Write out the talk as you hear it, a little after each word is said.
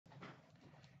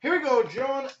Here we go,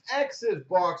 Jonx's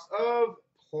box of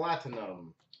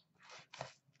Platinum.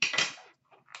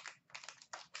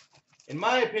 In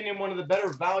my opinion, one of the better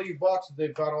value boxes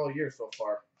they've got all year so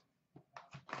far.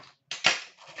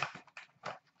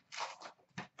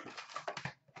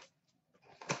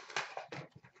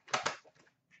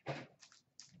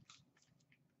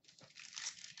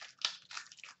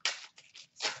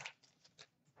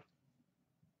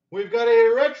 We've got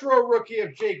a retro rookie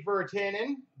of Jake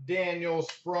Virtanen, Daniel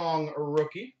Sprong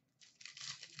rookie.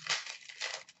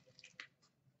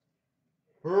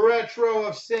 Retro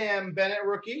of Sam Bennett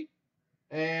rookie.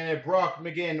 And a Brock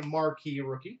McGinn marquee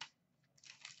rookie.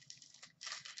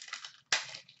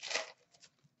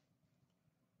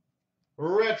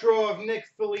 Retro of Nick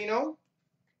Foligno.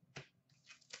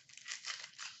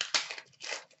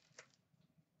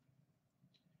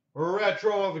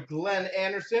 Retro of Glenn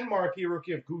Anderson, marquee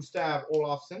rookie of Gustav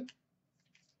Olofsson.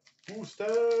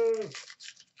 Gustav.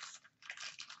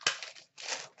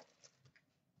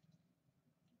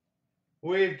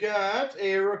 We've got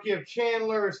a rookie of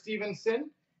Chandler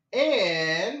Stevenson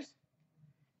and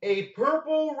a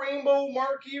purple rainbow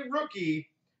marquee rookie,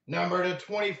 number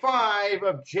 /25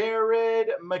 of Jared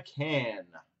McCann.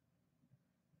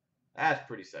 That's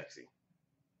pretty sexy.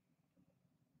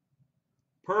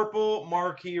 Purple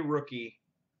marquee rookie,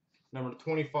 number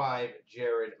 /25,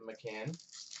 Jared McCann.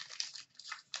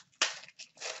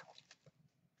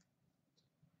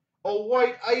 A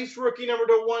white ice rookie, number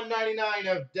 /199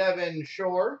 of Devin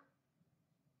Shore.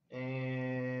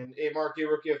 And a marquee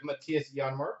rookie of Matthias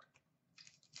Janmark.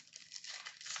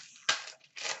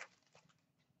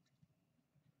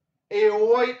 A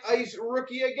white ice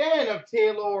rookie again of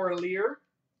Taylor Lear.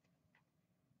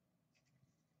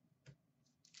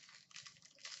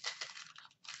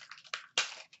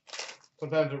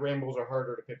 Sometimes the rainbows are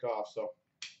harder to pick off, so.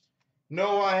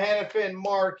 Noah Hannafin,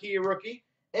 marquee rookie.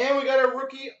 And we got a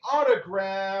rookie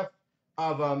autograph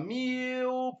of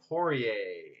Emile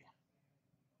Poirier.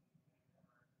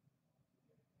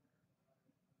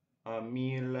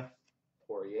 Emile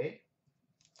Poirier.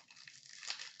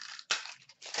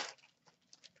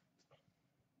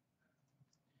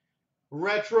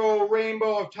 Retro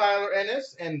rainbow of Tyler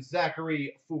Ennis and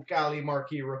Zachary Fucali,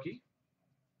 marquee rookie.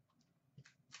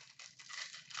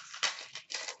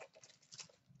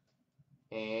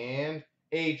 And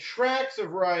a Trax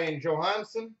of Ryan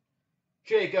Johansson,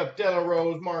 Jacob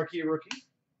Delarose, marquee rookie.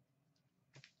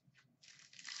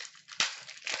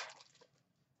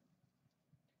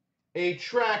 A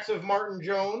Trax of Martin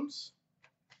Jones.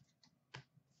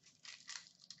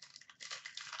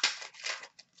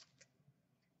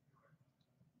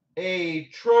 A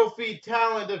trophy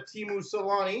talent of Teemu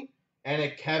Selanne and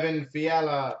a Kevin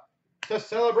Fiala to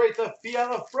celebrate the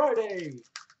Fiala Friday.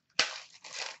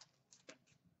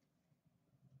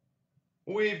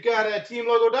 We've got a team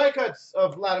logo die cuts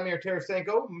of Vladimir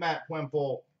Tarasenko, Matt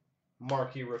Wemple,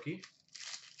 marquee rookie.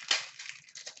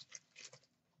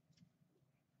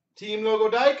 Team logo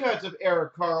die cuts of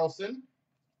Erik Karlsson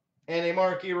and a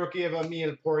marquee rookie of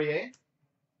Emile Poirier.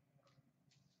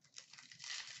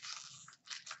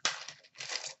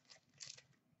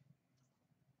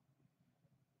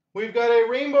 We've got a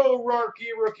rainbow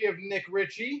marquee rookie of Nick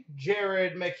Ritchie,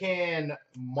 Jared McCann,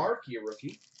 marquee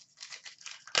rookie.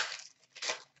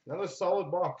 Another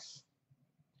solid box.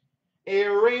 A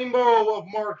rainbow of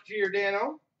Mark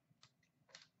Giordano.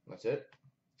 That's it.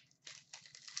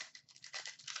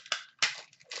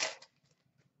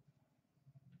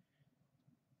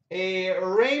 A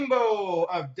rainbow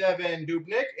of Devin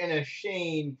Dubnyk and a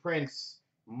Shane Prince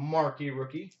marquee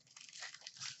rookie.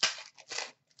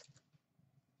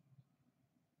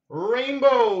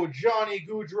 Rainbow Johnny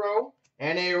Gaudreau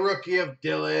and a rookie of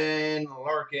Dylan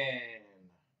Larkin.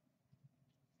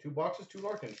 2 boxes, 2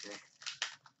 Larkins for me.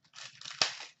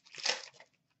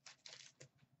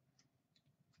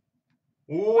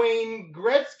 Wayne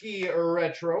Gretzky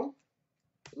retro.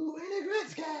 Wayne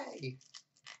Gretzky.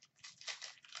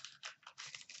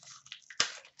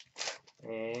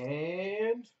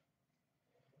 And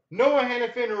Noah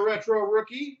Hannafin retro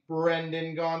rookie.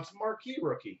 Brendan Gaunce marquee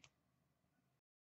rookie.